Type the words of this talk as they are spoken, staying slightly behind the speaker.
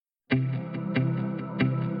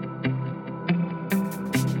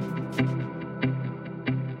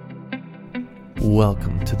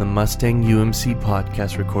Welcome to the Mustang UMC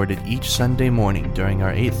podcast, recorded each Sunday morning during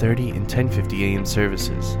our 8:30 and 10:50 a.m.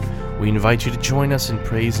 services. We invite you to join us in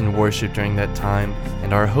praise and worship during that time,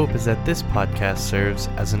 and our hope is that this podcast serves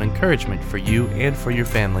as an encouragement for you and for your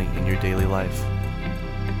family in your daily life.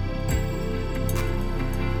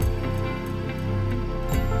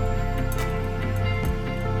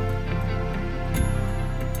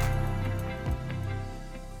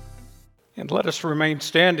 And let us remain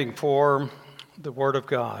standing for the Word of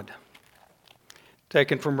God,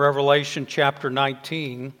 taken from Revelation chapter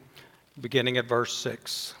 19, beginning at verse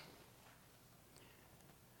 6.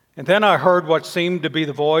 And then I heard what seemed to be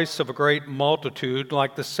the voice of a great multitude,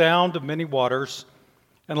 like the sound of many waters,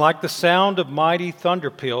 and like the sound of mighty thunder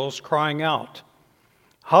peals, crying out,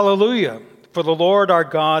 "Hallelujah! For the Lord our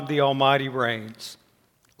God, the Almighty, reigns.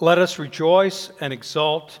 Let us rejoice and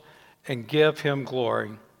exult and give him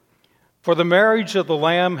glory. For the marriage of the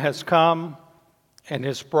Lamb has come, and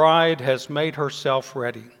his bride has made herself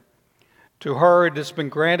ready. To her it has been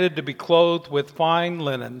granted to be clothed with fine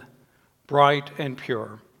linen, bright and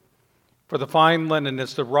pure. For the fine linen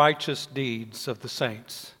is the righteous deeds of the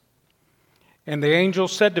saints." And the angel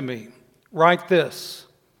said to me, "Write this: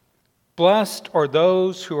 Blessed are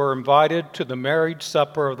those who are invited to the marriage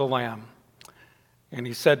supper of the Lamb." And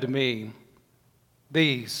he said to me,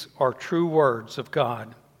 "These are true words of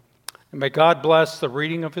God." And may God bless the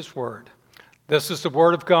reading of his word. This is the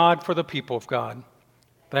word of God for the people of God.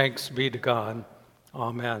 Thanks be to God.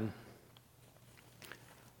 Amen.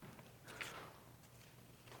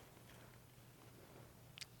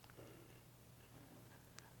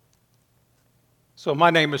 So my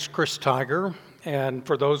name is Chris Tiger, and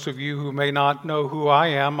for those of you who may not know who I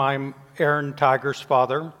am, I'm Aaron Tiger's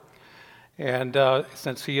father. And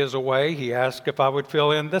since he is away, he asked if I would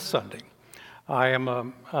fill in this Sunday. I am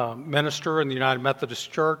a minister in the United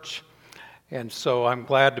Methodist Church, and so I'm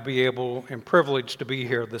glad to be able and privileged to be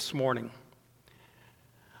here this morning.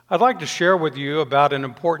 I'd like to share with you about an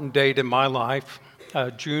important date in my life,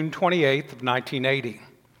 June 28th of 1980.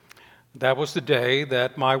 That was the day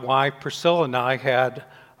that my wife Priscilla and I had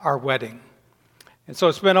our wedding. And so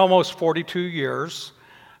it's been almost 42 years,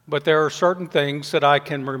 but there are certain things that I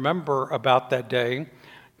can remember about that day,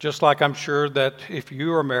 just like I'm sure that if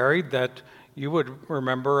you are married, that you would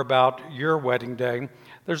remember about your wedding day.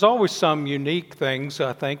 There's always some unique things,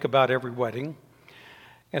 I think, about every wedding.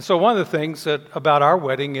 And so one of the things about our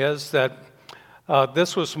wedding is that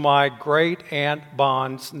this was my great-aunt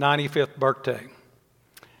Bond's 95th birthday.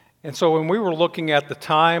 And so when we were looking at the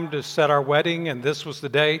time to set our wedding, and this was the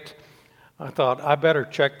date, I thought, I better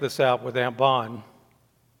check this out with Aunt Bond.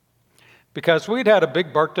 Because we'd had a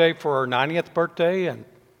big birthday for her 90th birthday, and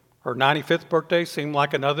her 95th birthday seemed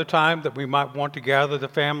like another time that we might want to gather the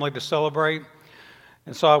family to celebrate.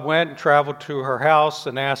 And so I went and traveled to her house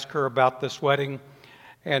and asked her about this wedding.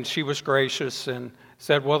 And she was gracious and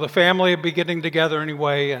said, well, the family would be getting together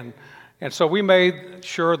anyway. And so we made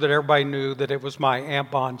sure that everybody knew that it was my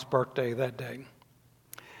Aunt Bond's birthday that day.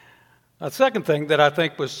 The second thing that I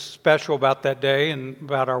think was special about that day and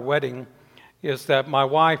about our wedding is that my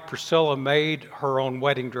wife Priscilla made her own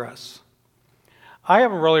wedding dress. I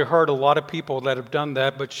haven't really heard a lot of people that have done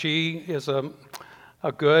that, but she is a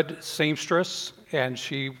good seamstress, and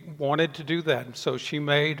she wanted to do that. So she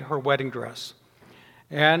made her wedding dress.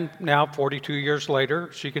 And now, 42 years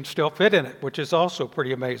later, she can still fit in it, which is also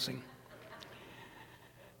pretty amazing.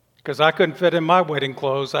 Because I couldn't fit in my wedding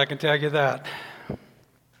clothes, I can tell you that.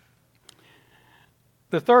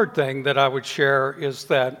 The third thing that I would share is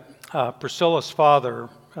that Priscilla's father,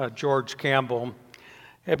 George Campbell,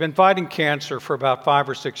 had been fighting cancer for about 5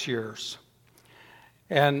 or 6 years.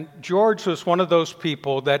 And George was one of those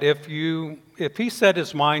people that if he set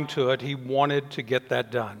his mind to it, he wanted to get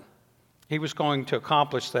that done. He was going to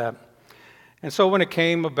accomplish that. And so when it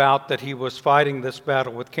came about that he was fighting this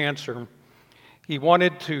battle with cancer, he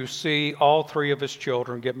wanted to see all 3 of his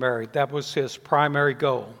children get married. That was his primary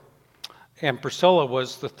goal. And Priscilla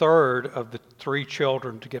was the third of the 3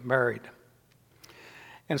 children to get married.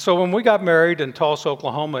 And so when we got married in Tulsa,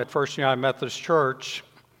 Oklahoma at First United Methodist Church,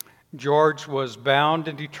 George was bound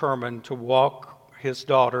and determined to walk his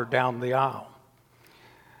daughter down the aisle,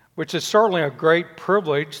 which is certainly a great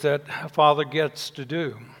privilege that a father gets to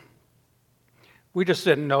do. We just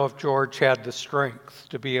didn't know if George had the strength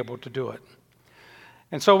to be able to do it.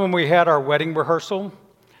 And so when we had our wedding rehearsal,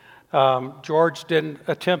 George didn't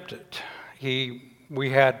attempt it. We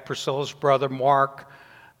had Priscilla's brother, Mark,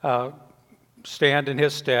 stand in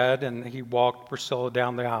his stead, and he walked Priscilla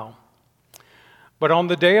down the aisle. But on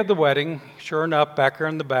the day of the wedding, sure enough, back here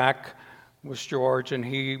in the back was George, and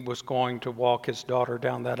he was going to walk his daughter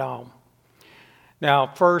down that aisle. Now,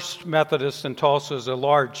 First Methodist in Tulsa is a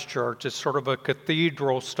large church. It's sort of a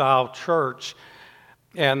cathedral-style church,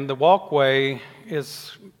 and the walkway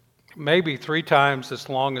is maybe 3 times as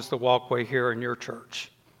long as the walkway here in your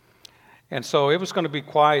church. And so it was going to be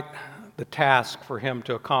quite the task for him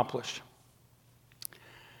to accomplish.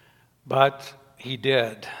 But he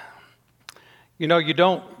did. You know, you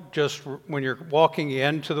don't just, when you're walking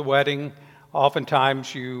into the wedding,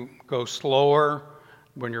 oftentimes you go slower.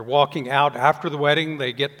 When you're walking out after the wedding,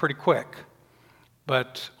 they get pretty quick.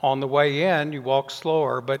 But on the way in, you walk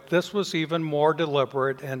slower. But this was even more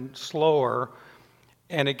deliberate and slower,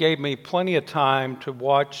 and it gave me plenty of time to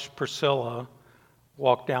watch Priscilla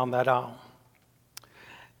walk down that aisle.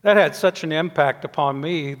 That had such an impact upon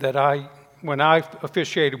me that when I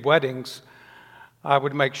officiated weddings, I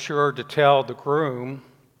would make sure to tell the groom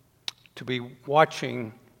to be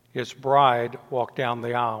watching his bride walk down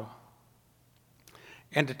the aisle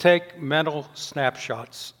and to take mental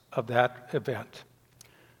snapshots of that event.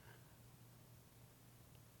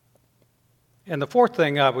 And the fourth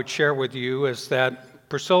thing I would share with you is that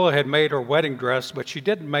Priscilla had made her wedding dress, but she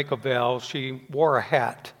didn't make a veil. She wore a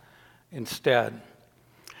hat instead.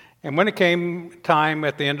 And when it came time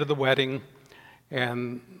at the end of the wedding,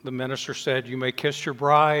 and the minister said, "You may kiss your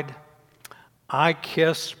bride," I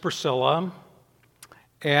kissed Priscilla,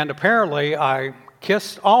 and apparently I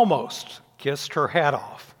almost kissed her hat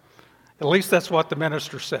off. At least that's what the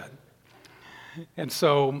minister said. And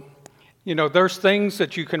so, you know, there's things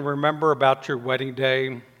that you can remember about your wedding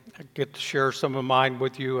day. I get to share some of mine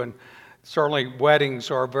with you, and certainly weddings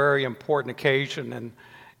are a very important occasion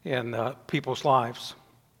in people's lives.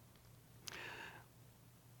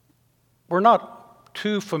 We're not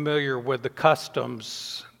too familiar with the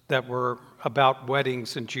customs that were about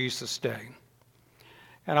weddings in Jesus' day,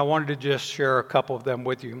 and I wanted to just share a couple of them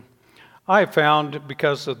with you. I have found,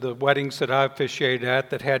 because of the weddings that I officiated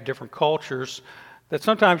at that had different cultures, that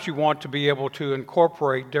sometimes you want to be able to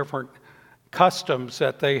incorporate different customs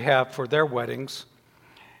that they have for their weddings.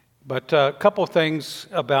 But a couple of things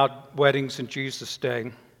about weddings in Jesus'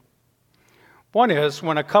 day. One is,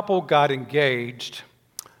 when a couple got engaged,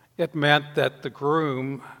 it meant that the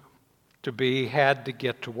groom-to-be had to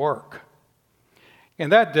get to work.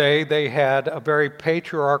 In that day, they had a very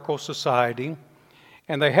patriarchal society,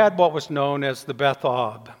 and they had what was known as the Beth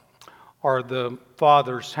Ob, or the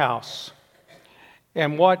father's house.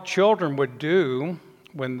 And what children would do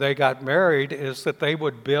when they got married is that they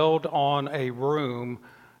would build on a room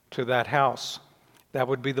to that house. That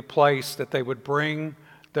would be the place that they would bring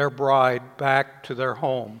their bride back to their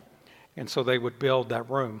home. And so they would build that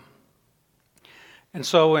room. And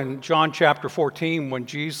so in John chapter 14, when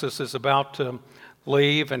Jesus is about to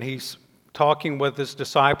leave and he's talking with his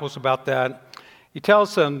disciples about that, he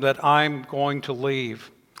tells them that I'm going to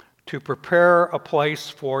leave to prepare a place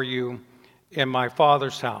for you in my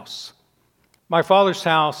Father's house. My Father's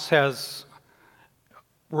house has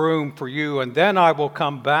room for you, and then I will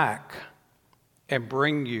come back and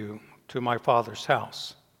bring you to my Father's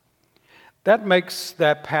house. That makes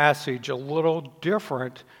that passage a little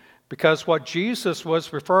different, because what Jesus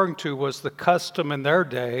was referring to was the custom in their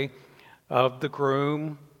day of the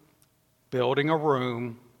groom building a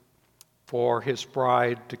room for his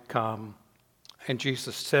bride to come. And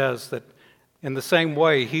Jesus says that in the same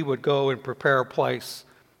way, he would go and prepare a place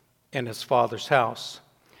in his Father's house.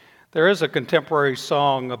 There is a contemporary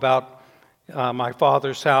song about my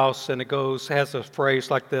Father's house, and it has a phrase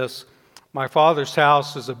like this: "My Father's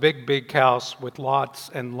house is a big, big house with lots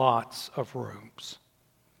and lots of rooms."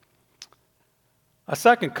 A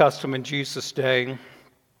second custom in Jesus' day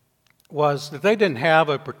was that they didn't have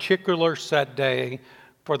a particular set day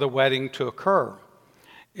for the wedding to occur.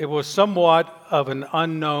 It was somewhat of an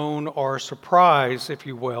unknown or a surprise, if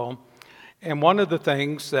you will. And one of the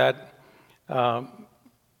things that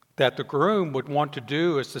the groom would want to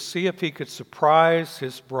do is to see if he could surprise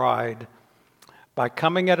his bride by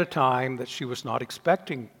coming at a time that she was not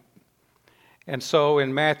expecting. And so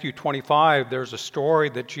in Matthew 25, there's a story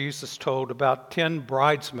that Jesus told about 10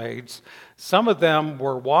 bridesmaids. Some of them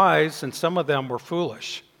were wise and some of them were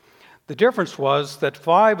foolish. The difference was that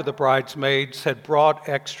 5 of the bridesmaids had brought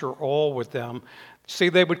extra oil with them. See,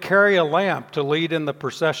 they would carry a lamp to lead in the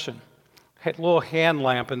procession, a little hand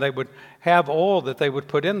lamp, and they would have oil that they would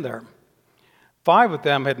put in there. 5 of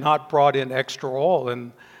them had not brought in extra oil,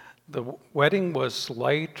 and the wedding was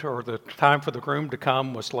late, or the time for the groom to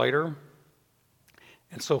come was later.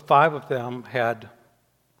 And so 5 of them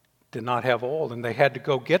did not have oil, and they had to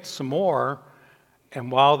go get some more.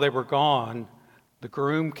 And while they were gone, the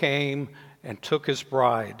groom came and took his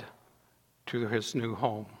bride to his new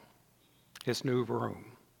home, his new room.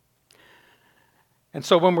 And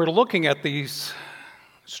so when we're looking at these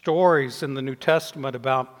stories in the New Testament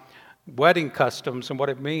about wedding customs and what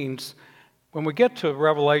it means, when we get to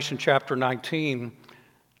Revelation chapter 19,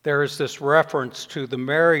 there is this reference to the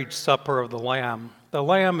marriage supper of the Lamb. The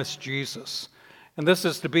Lamb is Jesus. And this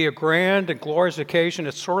is to be a grand and glorious occasion.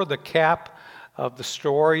 It's sort of the cap of the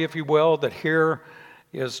story, if you will, that here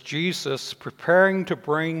is Jesus preparing to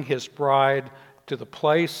bring his bride to the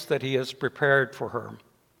place that he has prepared for her.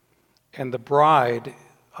 And the bride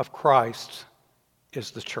of Christ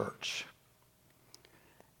is the church.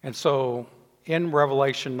 And so in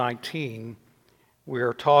Revelation 19, we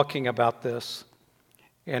are talking about this.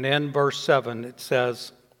 And in verse 7, it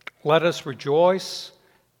says, "Let us rejoice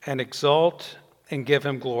and exult and give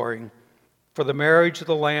him glory, for the marriage of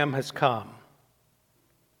the Lamb has come,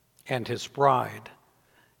 and his bride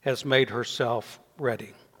has made herself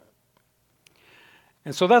ready."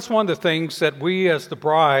 And so that's one of the things that we as the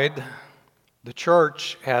bride, the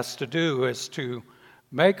church, has to do, is to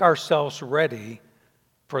make ourselves ready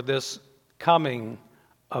for this coming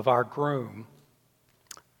of our groom.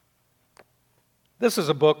 This is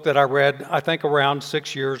a book that I read, I think, around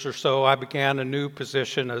 6 years or so. I began a new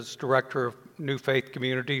position as director of New Faith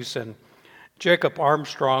Communities, and Jacob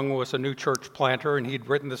Armstrong was a new church planter, and he'd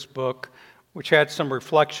written this book, which had some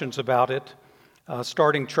reflections about it,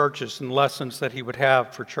 starting churches and lessons that he would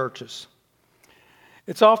have for churches.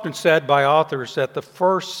 It's often said by authors that the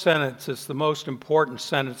first sentence is the most important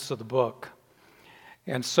sentence of the book.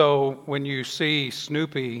 And so when you see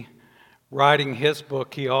Snoopy writing his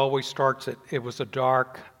book, he always starts it, "It was a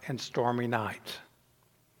dark and stormy night."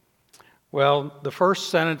 Well, the first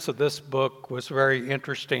sentence of this book was very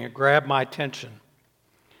interesting. It grabbed my attention.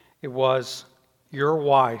 It was, "Your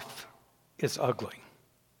wife is ugly."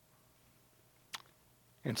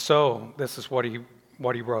 And so this is what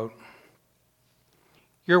he wrote.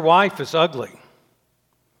 "Your wife is ugly.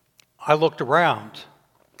 I looked around.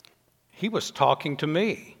 He was talking to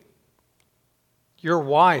me. Your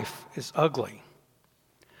wife is ugly.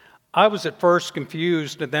 I was at first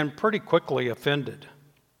confused and then pretty quickly offended.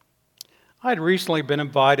 I had recently been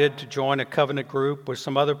invited to join a covenant group with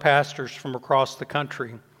some other pastors from across the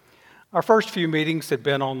country. Our first few meetings had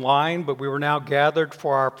been online, but we were now gathered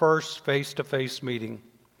for our first face-to-face meeting.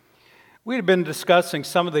 We had been discussing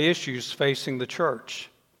some of the issues facing the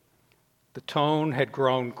church. The tone had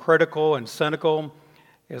grown critical and cynical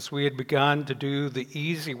as we had begun to do the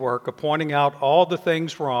easy work of pointing out all the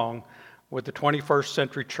things wrong with the 21st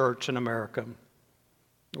century church in America.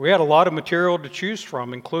 We had a lot of material to choose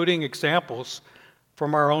from, including examples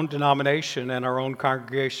from our own denomination and our own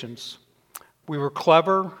congregations. We were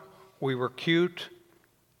clever, we were cute,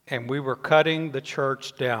 and we were cutting the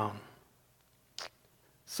church down.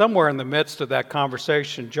 Somewhere in the midst of that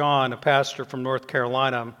conversation, John, a pastor from North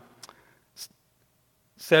Carolina,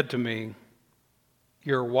 said to me,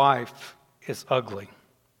 "Your wife is ugly."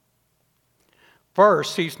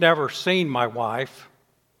 First, he's never seen my wife.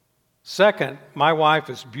 Second, my wife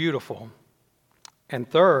is beautiful. And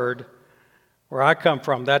third, where I come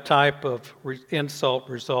from, that type of insult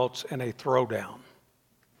results in a throwdown.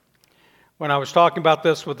 When I was talking about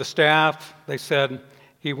this with the staff, they said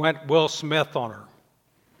he went Will Smith on her.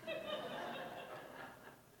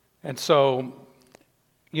 And so,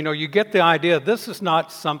 you get the idea. This is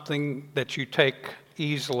not something that you take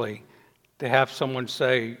easily, to have someone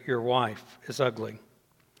say your wife is ugly.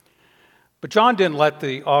 But John didn't let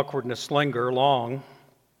the awkwardness linger long.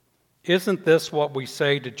 Isn't this what we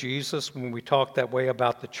say to Jesus when we talk that way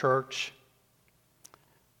about the church?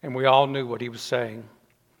 And we all knew what he was saying.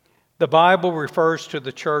 The Bible refers to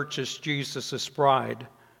the church as Jesus' bride.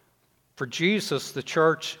 For Jesus, the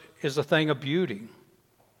church is a thing of beauty.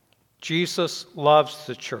 Jesus loves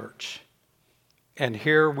the church. And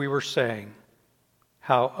here we were saying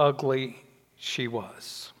how ugly she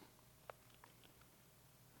was.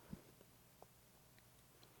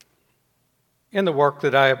 In the work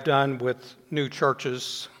that I have done with new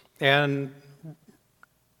churches and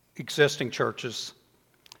existing churches,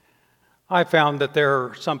 I found that there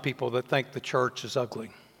are some people that think the church is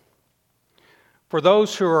ugly. For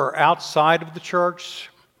those who are outside of the church,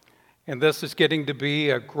 and this is getting to be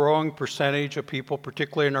a growing percentage of people,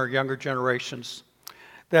 particularly in our younger generations,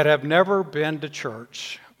 that have never been to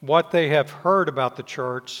church, what they have heard about the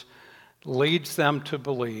church leads them to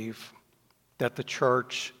believe that the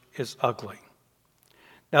church is ugly.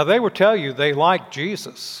 Now, they will tell you they like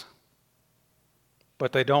Jesus,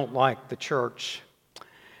 but they don't like the church.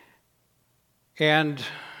 And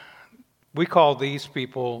we call these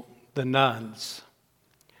people the nuns.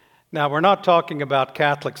 Now, we're not talking about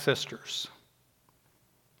Catholic sisters.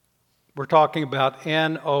 We're talking about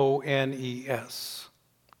N-O-N-E-S,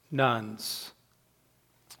 nuns,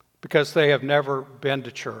 because they have never been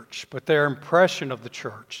to church, but their impression of the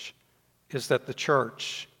church is that the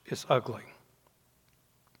church is ugly.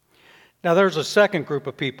 Now, there's a second group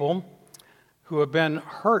of people who have been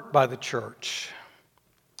hurt by the church,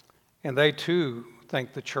 and they too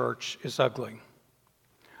think the church is ugly.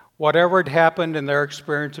 Whatever had happened in their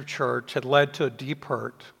experience of church had led to a deep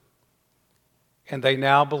hurt, and they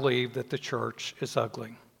now believe that the church is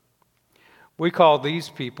ugly. We call these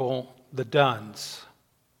people the Dones,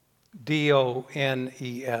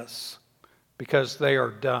 D-O-N-E-S, because they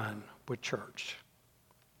are done with church.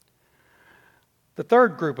 The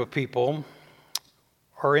third group of people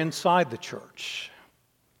are inside the church.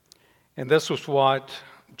 And this was what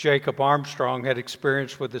Jacob Armstrong had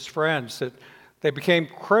experienced with his friends, that they became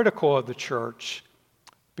critical of the church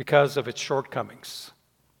because of its shortcomings.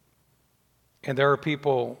 And there are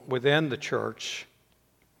people within the church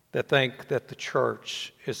that think that the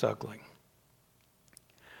church is ugly.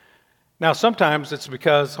 Now, sometimes it's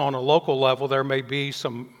because on a local level there may be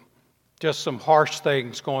some harsh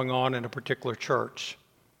things going on in a particular church.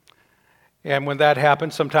 And when that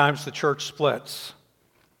happens, sometimes the church splits.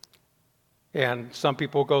 And some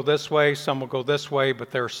people go this way, some will go this way,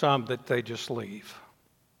 but there are some that they just leave.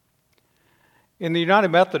 In the United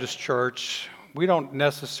Methodist Church, we don't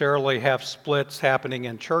necessarily have splits happening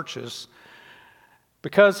in churches.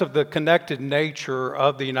 Because of the connected nature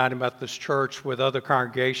of the United Methodist Church with other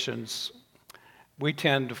congregations, we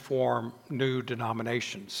tend to form new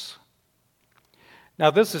denominations. Now,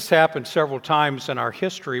 this has happened several times in our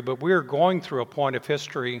history, but we are going through a point of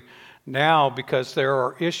history now because there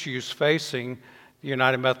are issues facing the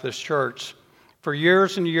United Methodist Church. For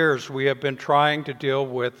years and years, we have been trying to deal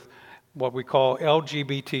with what we call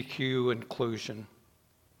LGBTQ inclusion.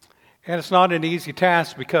 And it's not an easy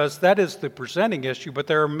task because that is the presenting issue, but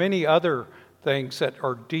there are many other things that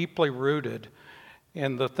are deeply rooted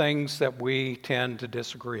in the things that we tend to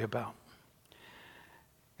disagree about.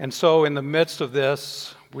 And so in the midst of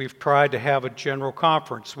this, we've tried to have a general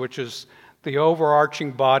conference, which is the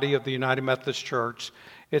overarching body of the United Methodist Church.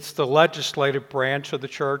 It's the legislative branch of the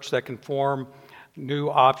church that can form new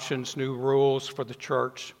options, new rules for the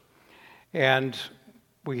church. And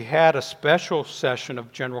we had a special session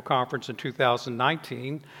of General Conference in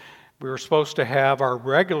 2019. We were supposed to have our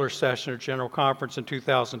regular session of General Conference in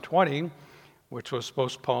 2020, which was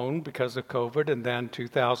postponed because of COVID, and then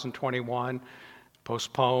 2021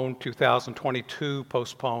 postponed, 2022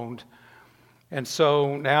 postponed. And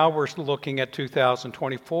so now we're looking at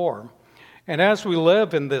 2024. And as we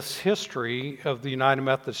live in this history of the United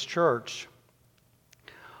Methodist Church,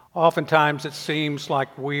 oftentimes it seems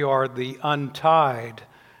like we are the untied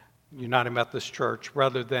United Methodist Church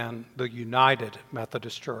rather than the United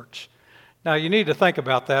Methodist Church. Now you need to think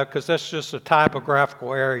about that because that's just a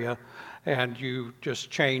typographical area and you just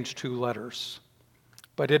change two letters.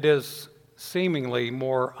 But it is seemingly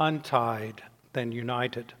more untied than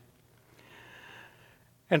united.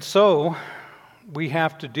 And so we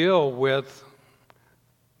have to deal with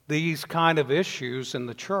these kind of issues in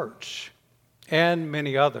the church and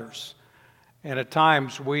many others. And at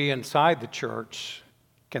times we inside the church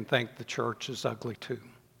can think the church is ugly too.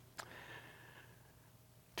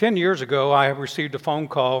 10 years ago, I received a phone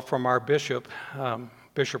call from our bishop,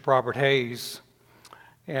 Bishop Robert Hayes,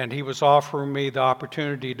 and he was offering me the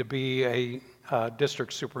opportunity to be a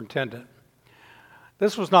district superintendent.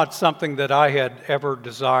 This was not something that I had ever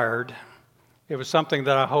desired. It was something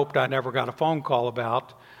that I hoped I never got a phone call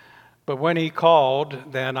about. But when he called,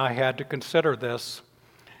 then I had to consider this.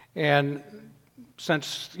 And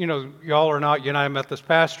since, y'all are not United Methodist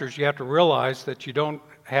pastors, you have to realize that you don't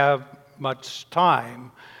have much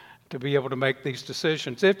time to be able to make these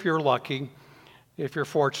decisions. If you're lucky, if you're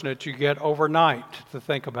fortunate, you get overnight to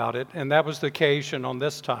think about it. And that was the occasion on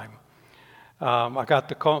this time. I got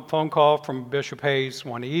the phone call from Bishop Hayes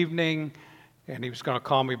one evening, and he was going to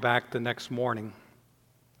call me back the next morning.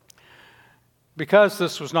 Because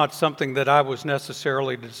this was not something that I was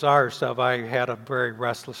necessarily desirous of, I had a very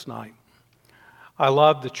restless night. I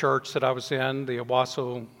loved the church that I was in, the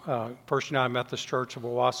Owasso, First United Methodist Church of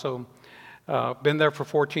Owasso. Been there for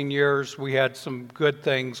 14 years. We had some good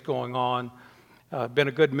things going on. Been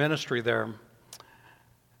a good ministry there.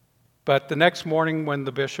 But the next morning when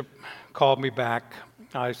the bishop called me back,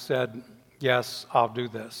 I said, yes, I'll do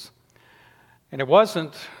this. And it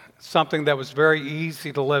wasn't something that was very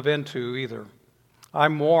easy to live into either. I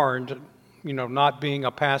mourned, not being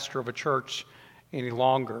a pastor of a church any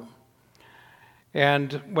longer.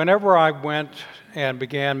 And whenever I went and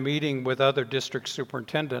began meeting with other district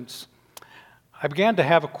superintendents, I began to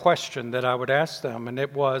have a question that I would ask them, and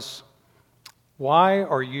it was, why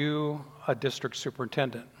are you a district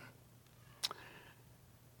superintendent?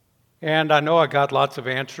 And I know I got lots of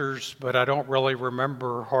answers, but I don't really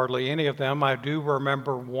remember hardly any of them. I do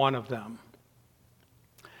remember one of them.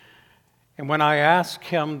 And when I asked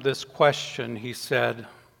him this question, he said,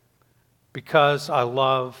 because I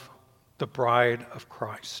love the bride of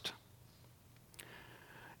Christ.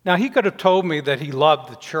 Now, he could have told me that he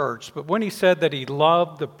loved the church, but when he said that he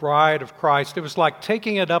loved the bride of Christ, it was like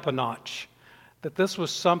taking it up a notch, that this was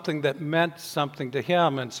something that meant something to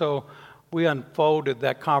him. And so we unfolded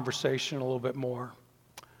that conversation a little bit more.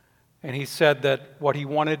 And he said that what he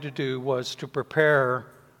wanted to do was to prepare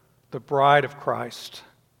the bride of Christ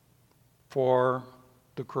for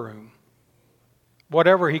the groom.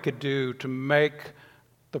 Whatever he could do to make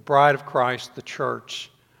the bride of Christ, the church,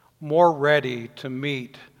 more ready to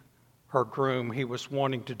meet her groom, he was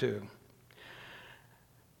wanting to do.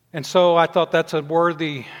 And so I thought that's a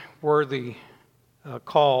worthy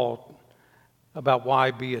call about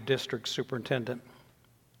why be a district superintendent.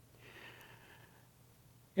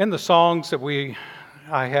 In the songs that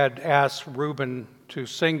I had asked Reuben to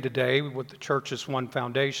sing today with the Church's One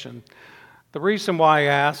Foundation, the reason why I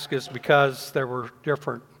ask is because there were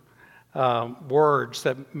different words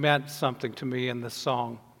that meant something to me in this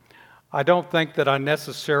song. I don't think that I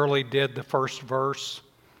necessarily did the first verse,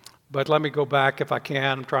 but let me go back if I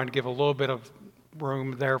can. I'm trying to give a little bit of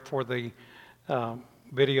room there for the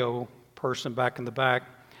video person back in the back.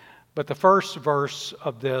 But the first verse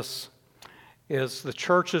of this is, the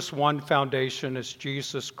church's one foundation is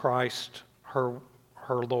Jesus Christ, her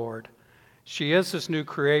Lord. She is his new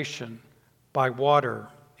creation by water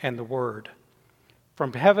and the word.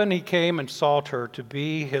 From heaven he came and sought her to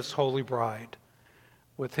be his holy bride.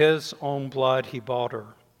 With his own blood he bought her,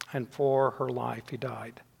 and for her life he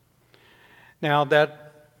died. Now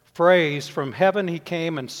that phrase, from heaven he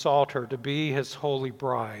came and sought her to be his holy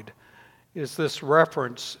bride, is this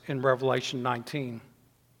reference in Revelation 19.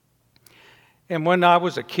 And when I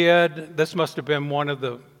was a kid, this must have been one of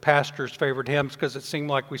the pastor's favorite hymns because it seemed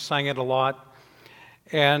like we sang it a lot.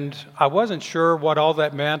 And I wasn't sure what all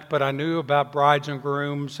that meant, but I knew about brides and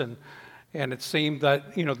grooms, and it seemed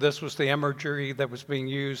that, this was the imagery that was being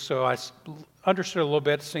used, so I understood a little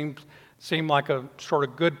bit. It seemed like a sort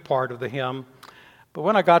of good part of the hymn. But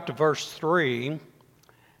when I got to verse 3,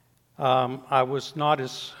 I was not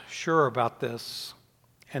as sure about this,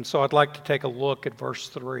 and so I'd like to take a look at verse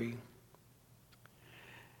 3.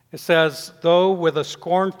 It says, though with a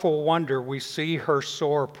scornful wonder we see her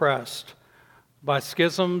sore oppressed, by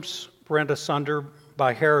schisms rent asunder,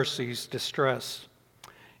 by heresies distressed.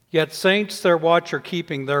 Yet saints their watch are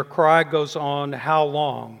keeping, their cry goes on, how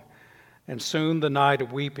long? And soon the night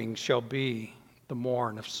of weeping shall be the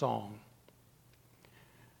morn of song.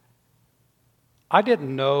 I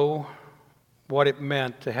didn't know what it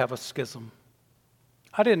meant to have a schism.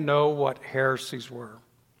 I didn't know what heresies were.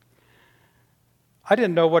 I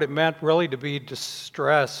didn't know what it meant really to be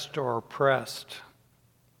distressed or oppressed.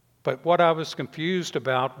 But what I was confused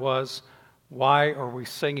about was, why are we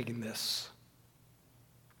singing this?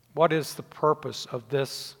 What is the purpose of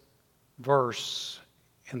this verse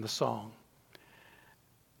in the song?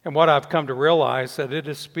 And what I've come to realize, that it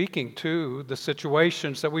is speaking to the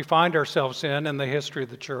situations that we find ourselves in the history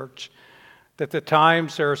of the church. That at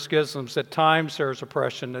times there are schisms, at times there is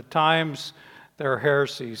oppression, at times there are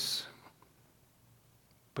heresies.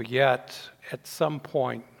 But yet, at some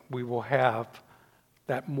point, we will have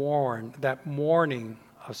that morning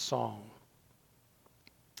of song.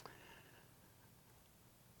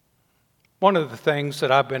 One of the things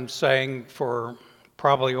that I've been saying for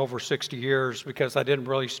probably over 60 years, because I didn't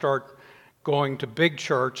really start going to big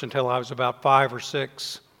church until I was about 5 or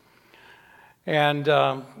 6. And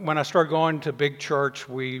when I started going to big church,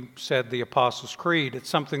 we said the Apostles' Creed. It's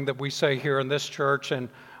something that we say here in this church, and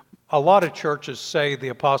a lot of churches say the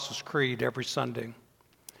Apostles' Creed every Sunday.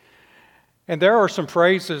 And there are some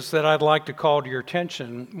phrases that I'd like to call to your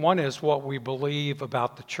attention. One is what we believe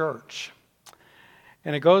about the church.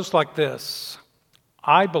 And it goes like this: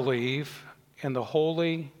 I believe in the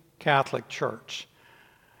Holy Catholic Church.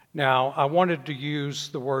 Now, I wanted to use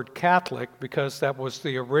the word Catholic because that was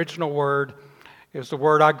the original word. It was the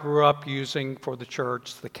word I grew up using for the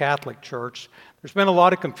church, the Catholic Church. There's been a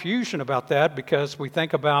lot of confusion about that because we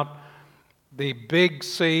think about the big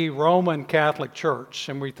C Roman Catholic Church,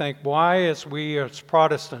 and we think, why is we as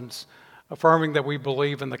Protestants affirming that we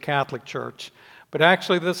believe in the Catholic Church? But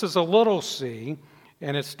actually, this is a little c,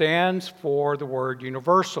 and it stands for the word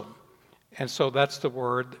universal. And so that's the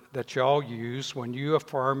word that y'all use when you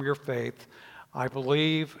affirm your faith I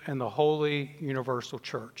believe in the Holy Universal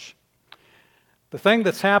Church. The thing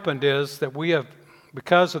that's happened is that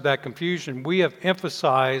because of that confusion, we have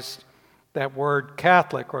emphasized that word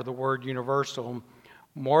Catholic or the word universal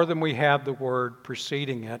more than we have the word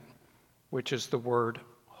preceding it, which is the word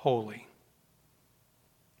holy.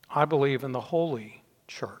 I believe in the Holy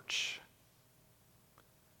Church.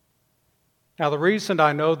 Now, the reason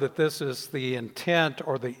I know that this is the intent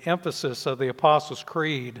or the emphasis of the Apostles'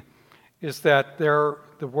 Creed is that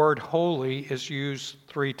the word holy is used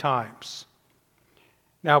 3 times.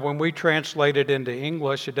 Now, when we translate it into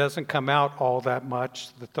English, it doesn't come out all that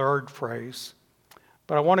much, the third phrase.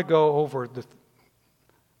 But I want to go over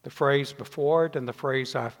the phrase before it and the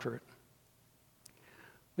phrase after it.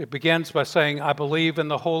 It begins by saying, I believe in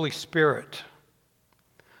the Holy Spirit,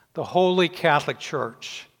 the Holy Catholic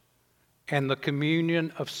Church, and the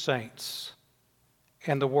communion of saints.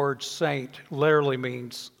 And the word saint literally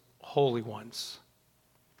means holy ones.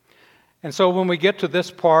 And so when we get to this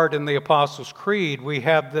part in the Apostles' Creed, we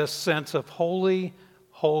have this sense of holy,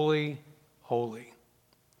 holy, holy.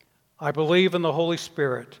 I believe in the Holy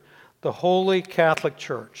Spirit, the Holy Catholic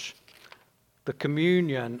Church, the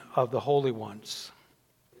communion of the holy ones.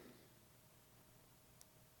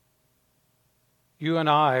 You and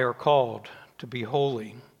I are called to be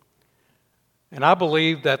holy. And I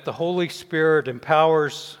believe that the Holy Spirit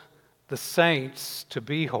empowers the saints to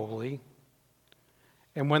be holy.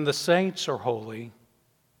 And when the saints are holy,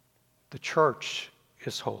 the church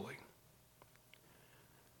is holy.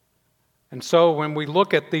 And so when we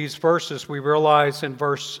look at these verses, we realize in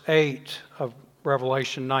verse 8 of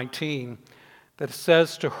Revelation 19 that it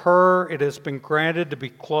says, to her it has been granted to be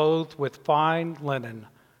clothed with fine linen,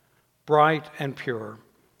 bright and pure.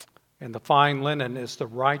 And the fine linen is the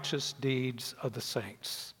righteous deeds of the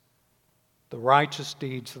saints. The righteous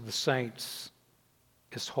deeds of the saints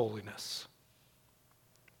is holiness.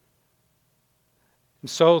 And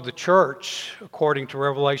so the church, according to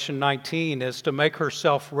Revelation 19, is to make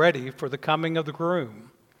herself ready for the coming of the groom.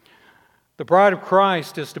 The bride of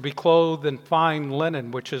Christ is to be clothed in fine linen,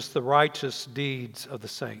 which is the righteous deeds of the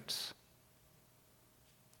saints.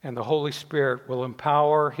 And the Holy Spirit will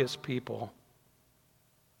empower his people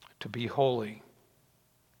to be holy.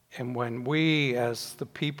 And when we, as the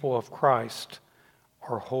people of Christ,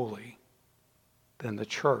 are holy, then the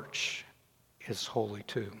church is holy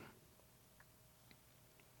too.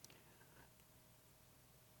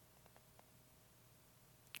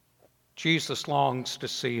 Jesus longs to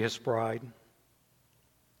see his bride,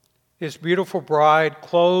 his beautiful bride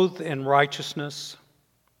clothed in righteousness.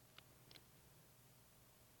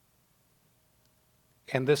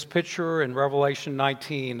 And this picture in Revelation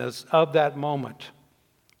 19 is of that moment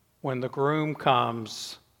when the groom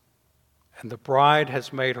comes and the bride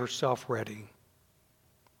has made herself ready.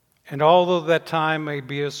 And although that time may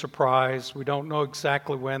be a surprise, we don't know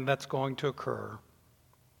exactly when that's going to occur,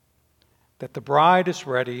 that the bride is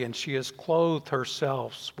ready and she has clothed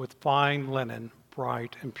herself with fine linen,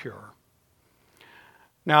 bright and pure.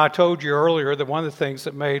 Now, I told you earlier that one of the things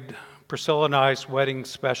that made Priscilla and I's wedding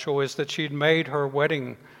special is that she'd made her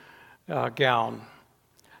wedding gown.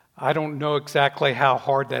 I don't know exactly how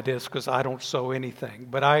hard that is because I don't sew anything,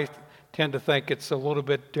 but I tend to think it's a little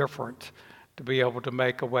bit different to be able to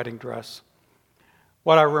make a wedding dress.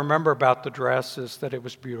 What I remember about the dress is that it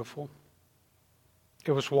was beautiful.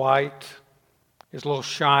 It was white. It was a little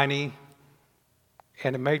shiny,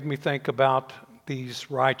 and it made me think about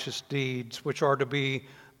these righteous deeds, which are to be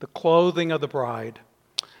the clothing of the bride.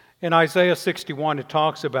 In Isaiah 61, it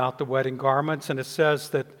talks about the wedding garments, and it says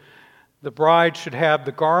that the bride should have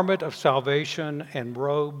the garment of salvation and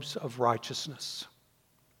robes of righteousness.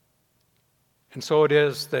 And so it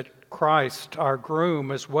is that Christ, our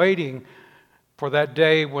groom, is waiting for that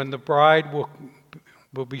day when the bride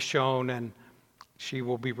will be shown and she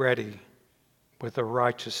will be ready with her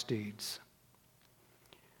righteous deeds.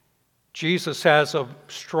 Jesus has a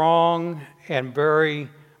strong and very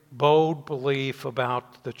bold belief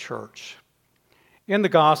about the church. In the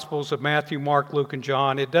Gospels of Matthew, Mark, Luke, and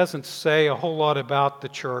John, it doesn't say a whole lot about the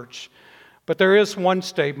church, but there is one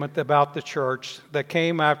statement about the church that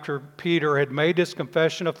came after Peter had made his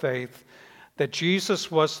confession of faith that Jesus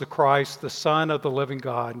was the Christ, the Son of the living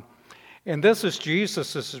God. And this is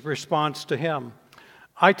Jesus' response to him.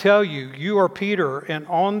 I tell you, you are Peter, and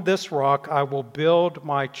on this rock I will build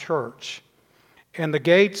my church, and the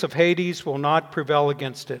gates of Hades will not prevail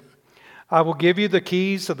against it. I will give you the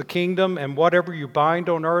keys of the kingdom, and whatever you bind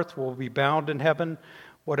on earth will be bound in heaven.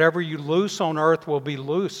 Whatever you loose on earth will be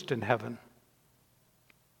loosed in heaven.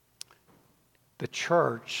 The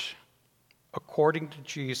church, according to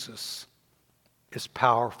Jesus, is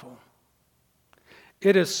powerful.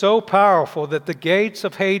 It is so powerful that the gates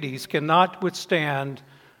of Hades cannot withstand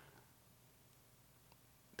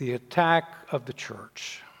the attack of the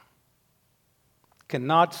church,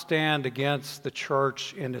 cannot stand against the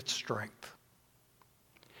church in its strength.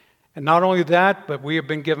 And not only that, but we have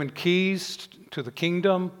been given keys to the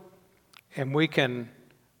kingdom, and we can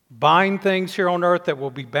bind things here on earth that will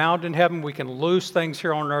be bound in heaven. We can loose things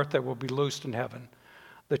here on earth that will be loosed in heaven.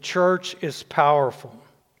 The church is powerful.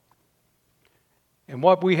 And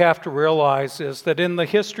what we have to realize is that in the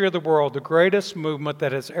history of the world, the greatest movement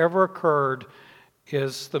that has ever occurred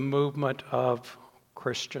is the movement of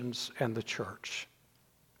Christians and the church.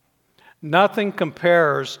 Nothing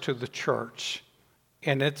compares to the church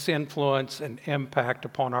in its influence and impact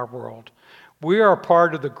upon our world. We are a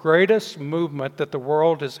part of the greatest movement that the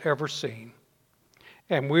world has ever seen.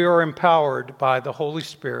 And we are empowered by the Holy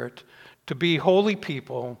Spirit to be holy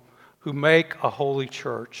people who make a holy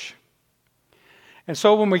church. And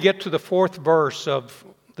so when we get to the fourth verse of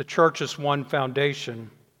the church's one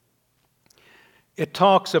foundation, it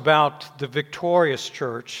talks about the victorious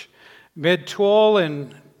church. Mid toil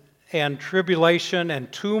and tribulation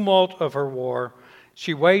and tumult of her war,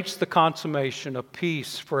 she waits the consummation of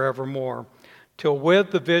peace forevermore, till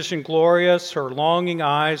with the vision glorious her longing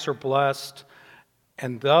eyes are blessed,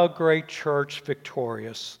 and the great church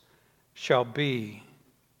victorious shall be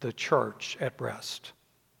the church at rest.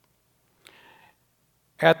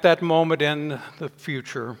 At that moment in the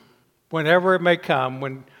future, whenever it may come,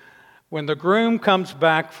 when the groom comes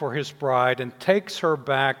back for his bride and takes her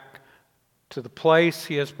back to the place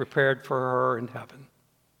he has prepared for her in heaven,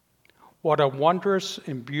 what a wondrous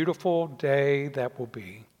and beautiful day that will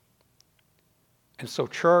be. And so,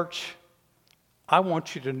 church, I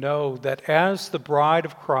want you to know that as the bride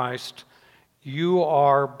of Christ, you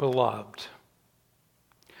are beloved.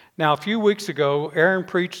 Now, a few weeks ago, Aaron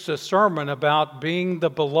preached a sermon about being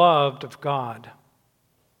the beloved of God.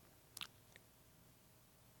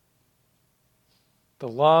 The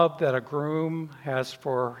love that a groom has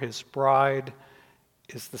for his bride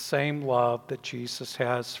is the same love that Jesus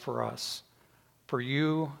has for us, for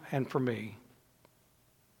you and for me.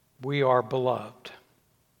 We are beloved.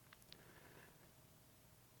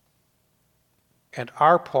 And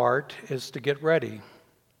our part is to get ready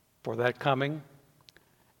for that coming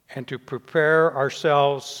and to prepare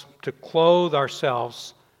ourselves, to clothe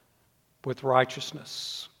ourselves with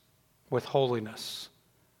righteousness, with holiness,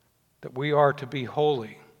 that we are to be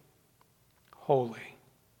holy, holy,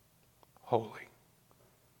 holy.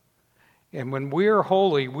 And when we are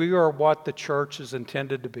holy, we are what the church is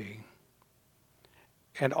intended to be.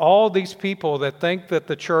 And all these people that think that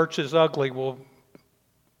the church is ugly will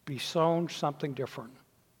be shown something different,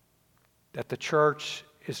 that the church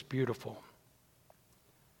is beautiful.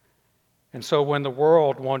 And so when the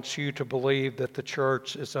world wants you to believe that the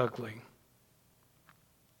church is ugly,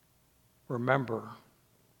 remember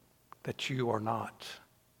that you are not.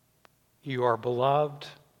 You are beloved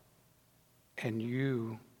and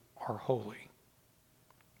you are holy.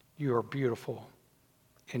 You are beautiful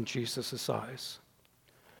in Jesus' eyes.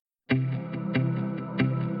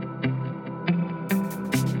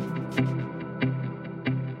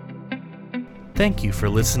 Thank you for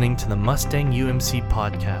listening to the Mustang UMC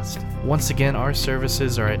podcast. Once again, our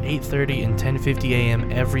services are at 8:30 and 10:50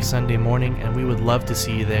 a.m. every Sunday morning, and we would love to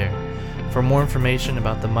see you there. For more information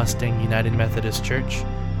about the Mustang United Methodist Church,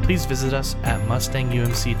 please visit us at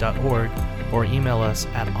mustangumc.org or email us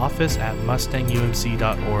at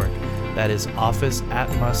office@mustangumc.org. That is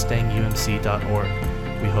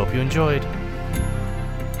office@mustangumc.org. We hope you enjoyed.